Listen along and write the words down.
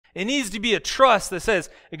It needs to be a trust that says,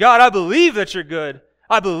 God, I believe that you're good.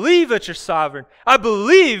 I believe that you're sovereign. I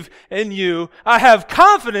believe in you. I have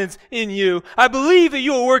confidence in you. I believe that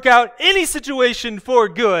you will work out any situation for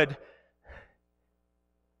good.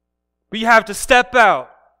 But you have to step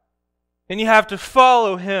out, and you have to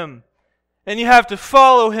follow Him, and you have to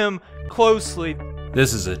follow Him closely.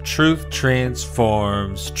 This is a Truth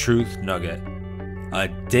Transforms Truth Nugget, a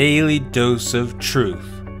daily dose of truth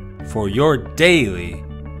for your daily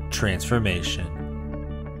transformation.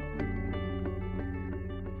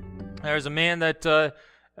 There's a man that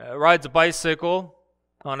rides a bicycle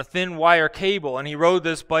on a thin wire cable, and he rode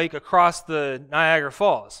this bike across the Niagara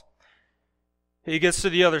Falls. He gets to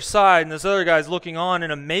the other side, and this other guy's looking on in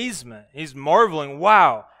amazement. He's marveling,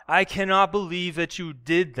 wow, I cannot believe that you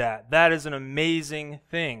did that. That is an amazing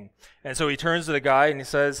thing. And so he turns to the guy and he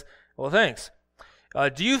says, well, thanks.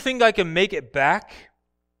 Do you think I can make it back?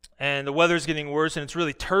 And the weather's getting worse and it's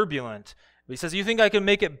really turbulent. He says, you think I can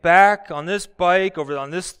make it back on this bike, over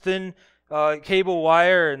on this thin cable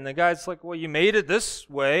wire? And the guy's like, well, you made it this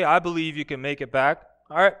way. I believe you can make it back.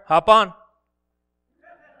 All right, hop on.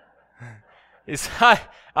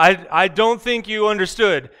 I don't think you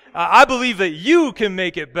understood. I believe that you can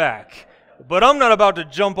make it back, but I'm not about to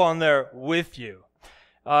jump on there with you.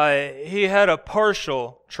 He had a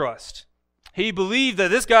partial trust. He believed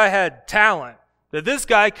that this guy had talent, that this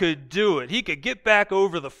guy could do it. He could get back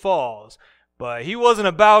over the falls, but he wasn't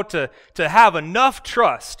about to have enough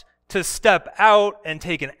trust to step out and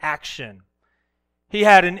take an action. He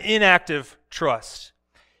had an inactive trust.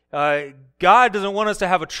 God doesn't want us to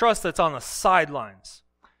have a trust that's on the sidelines.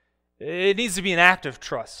 It needs to be an active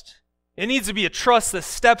trust. It needs to be a trust that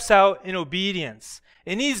steps out in obedience.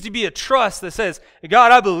 It needs to be a trust that says,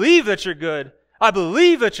 God, I believe that you're good. I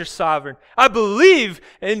believe that you're sovereign. I believe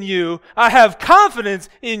in you. I have confidence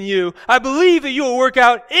in you. I believe that you will work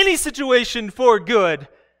out any situation for good.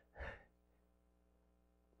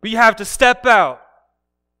 But you have to step out,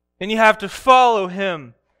 and you have to follow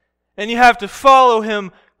Him, and you have to follow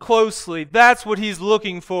Him closely. That's what He's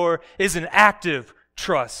looking for, is an active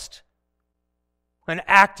trust, an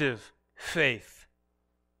active faith.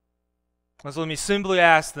 So let me simply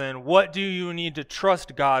ask then, what do you need to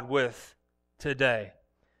trust God with today?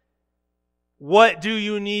 What do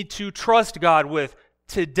you need to trust God with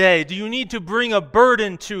today? Do you need to bring a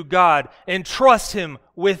burden to God and trust Him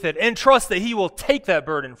with it, and trust that He will take that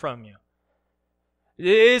burden from you?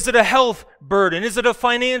 Is it a health burden? Is it a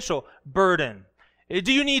financial burden?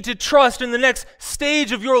 Do you need to trust in the next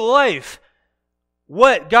stage of your life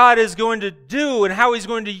what God is going to do and how He's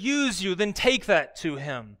going to use you? Then take that to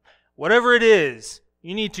Him. Whatever it is,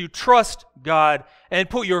 you need to trust God and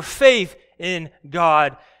put your faith in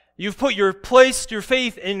God. You've placed your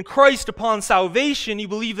faith in Christ upon salvation. You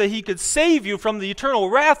believe that He could save you from the eternal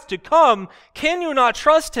wrath to come. Can you not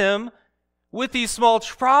trust Him with these small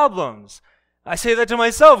problems? I say that to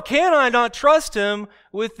myself. Can I not trust Him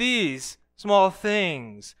with these small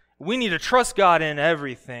things? We need to trust God in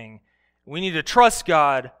everything. We need to trust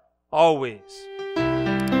God always.